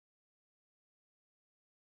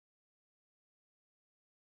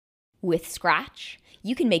With Scratch,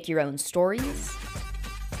 you can make your own stories,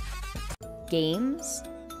 games,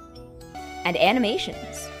 and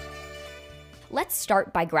animations. Let's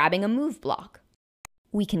start by grabbing a move block.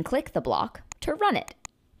 We can click the block to run it.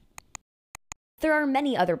 There are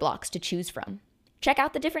many other blocks to choose from. Check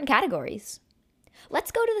out the different categories.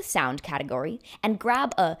 Let's go to the sound category and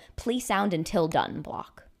grab a play sound until done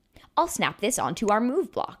block. I'll snap this onto our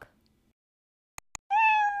move block.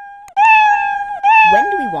 When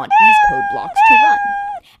do we want these code blocks to run?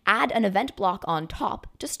 Add an event block on top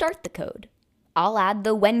to start the code. I'll add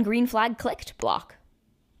the when green flag clicked block.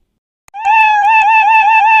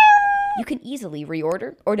 You can easily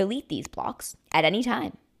reorder or delete these blocks at any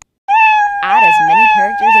time. Add as many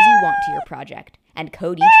characters as you want to your project and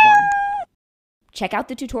code each one. Check out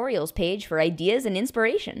the tutorials page for ideas and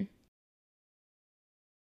inspiration.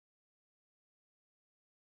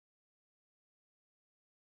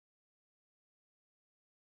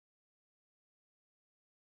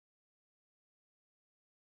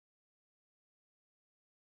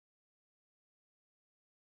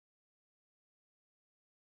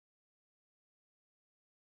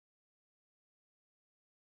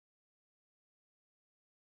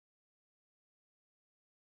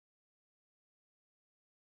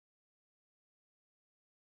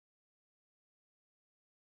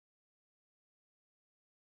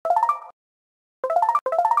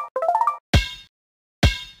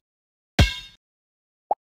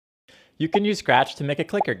 You can use Scratch to make a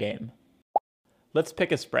clicker game. Let's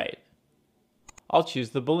pick a sprite. I'll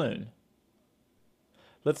choose the balloon.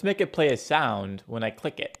 Let's make it play a sound when I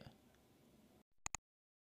click it.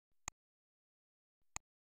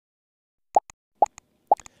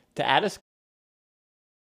 To add a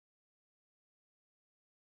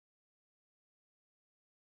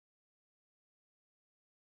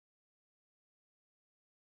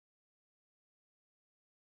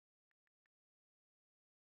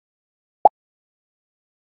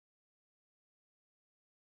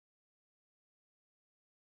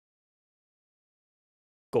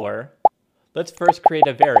score, let's first create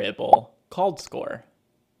a variable called score.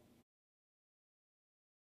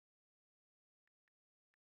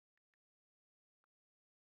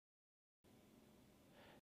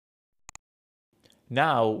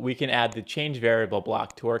 Now we can add the change variable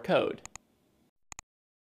block to our code.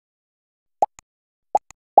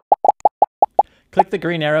 Click the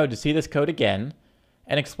green arrow to see this code again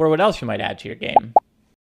and explore what else you might add to your game.